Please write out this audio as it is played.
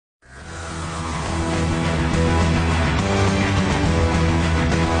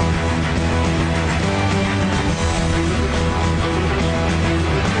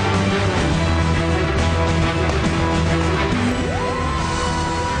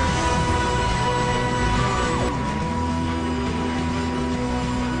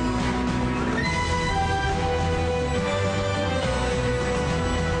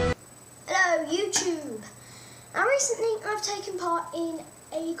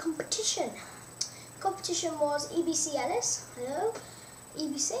a competition. The competition was EBC Ellis. Hello,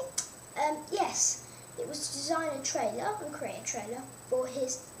 EBC. Yes, it was to design a trailer and create a trailer for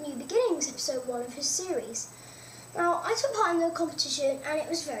his New Beginnings, episode 1 of his series. Now, I took part in the competition and it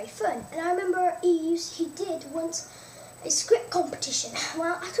was very fun. And I remember he did once a script competition.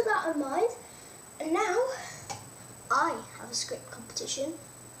 Well, I took that in mind, and now I have a script competition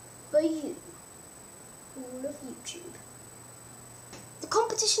for you, all of YouTube. The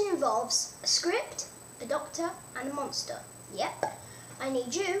competition involves a script, a doctor and a monster. Yep, I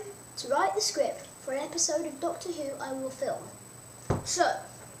need you to write the script for an episode of Doctor Who I will film. So,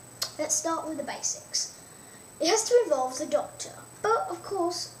 let's start with the basics. It has to involve the Doctor, but of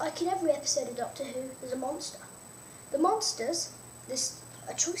course, like in every episode of Doctor Who, there's a monster. The monsters, there's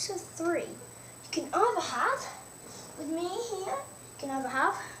a choice of 3. You can either have, with me here, you can either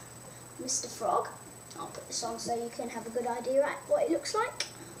have Mr. Frog. I'll put this on so you can have a good idea at what it looks like.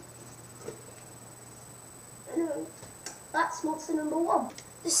 That's monster number 1.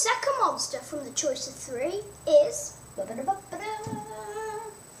 The second monster from the choice of 3 is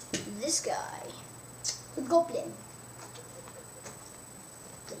this guy, the Goblin.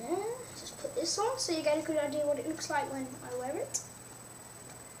 Just put this on so you get a good idea what it looks like when I wear it.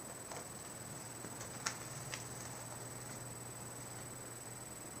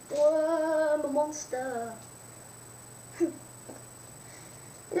 Whoa, I'm a monster. It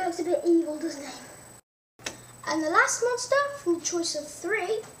looks a bit evil, doesn't it? And the last monster from the choice of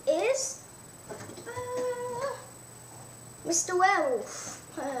 3 is Mr. Werewolf.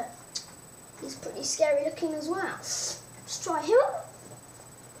 He's pretty scary looking as well. Let's try him.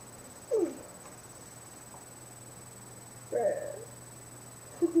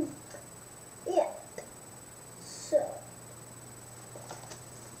 Yeah. So,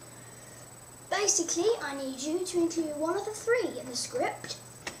 basically, I need you to include one of the 3 in the script.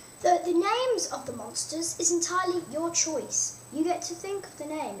 The names of the monsters is entirely your choice. You get to think of the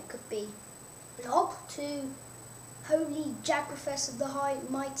name. It could be Blob to Holy Jagrafess of the High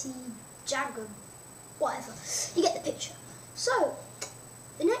Mighty Jagger, whatever. You get the picture. So,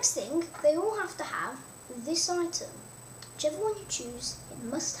 the next thing, they all have to have this item. Whichever one you choose, it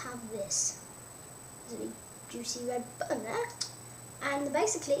must have this. There's a big juicy red button there. And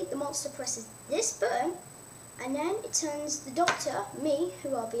basically, the monster presses this button, and then it turns the Doctor, me,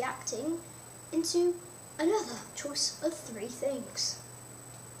 who I'll be acting, into another choice of 3 things.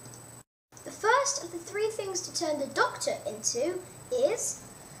 The first of the 3 things to turn the Doctor into is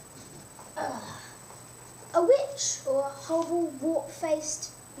a witch, or a horrible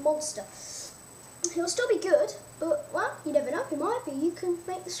warp-faced monster. He'll still be good, but, well, you never know, he might be. You can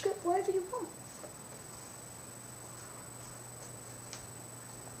make the script whatever you want.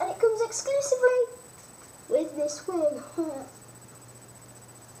 And it comes exclusively with this wig.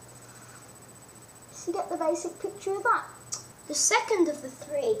 So you get the basic picture of that. The second of the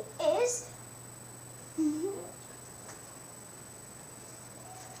 3 is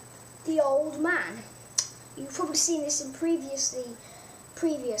the old man. You've probably seen this in previous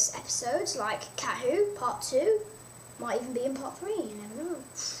episodes, like Cat Who, Part 2, might even be in Part 3, you never know.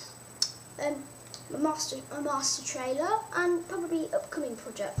 A master trailer, and probably upcoming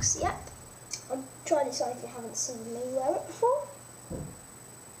projects, yep. I'll try this on if you haven't seen me wear it before.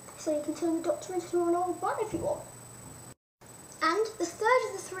 So you can turn the Doctor into an old man if you want. And the third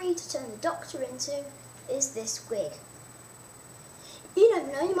of the 3 to turn the Doctor into is this wig. You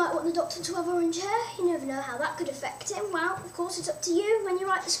never know, you might want the Doctor to have orange hair. You never know how that could affect him. Well, of course, it's up to you when you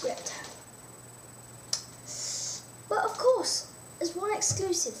write the script. But of course, there's one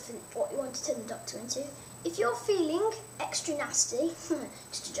exclusive for what you want to turn the Doctor into. If you're feeling extra nasty,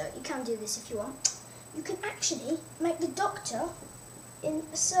 just a joke, you can do this if you want, you can actually make the Doctor in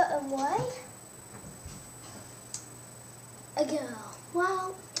a certain way a girl.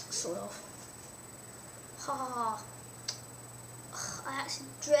 Well, sort of. Ha. I actually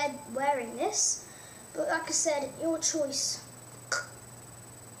dread wearing this, but like I said, your choice.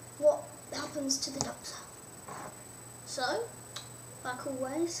 What happens to the Doctor? So, like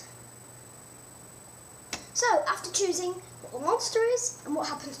always. So, after choosing what the monster is and what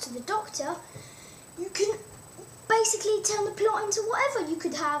happens to the Doctor, you can basically turn the plot into whatever. You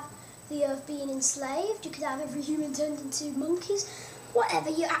could have the Earth being enslaved, you could have every human turned into monkeys, whatever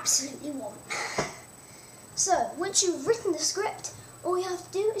you absolutely want. So, once you've written the script, all you have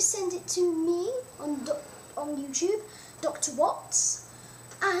to do is send it to me on YouTube, doctorwhatz,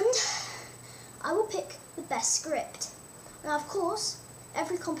 and I will pick the best script. Now, of course,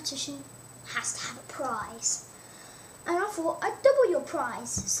 every competition has to have a prize. And I thought I'd double your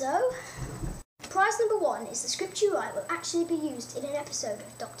prize, so prize number 1 is the script you write will actually be used in an episode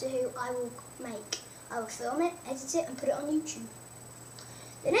of Doctor Who I will make. I will film it, edit it and put it on YouTube.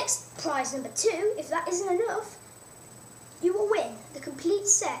 The next prize number 2, if that isn't enough, you will win the complete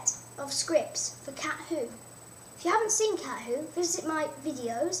set of scripts for Cat Who. If you haven't seen Cat Who, visit my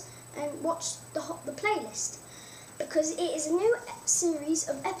videos and watch the playlist, because it is a new series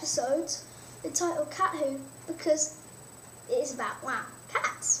of episodes entitled Cat Who, because it is about, wow,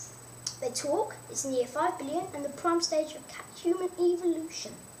 cats. They talk, it's in year 5 billion and the prime stage of cat-human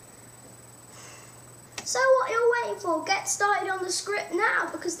evolution. So what are you waiting for? Get started on the script now,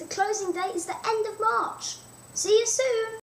 because the closing date is the end of March. See you soon!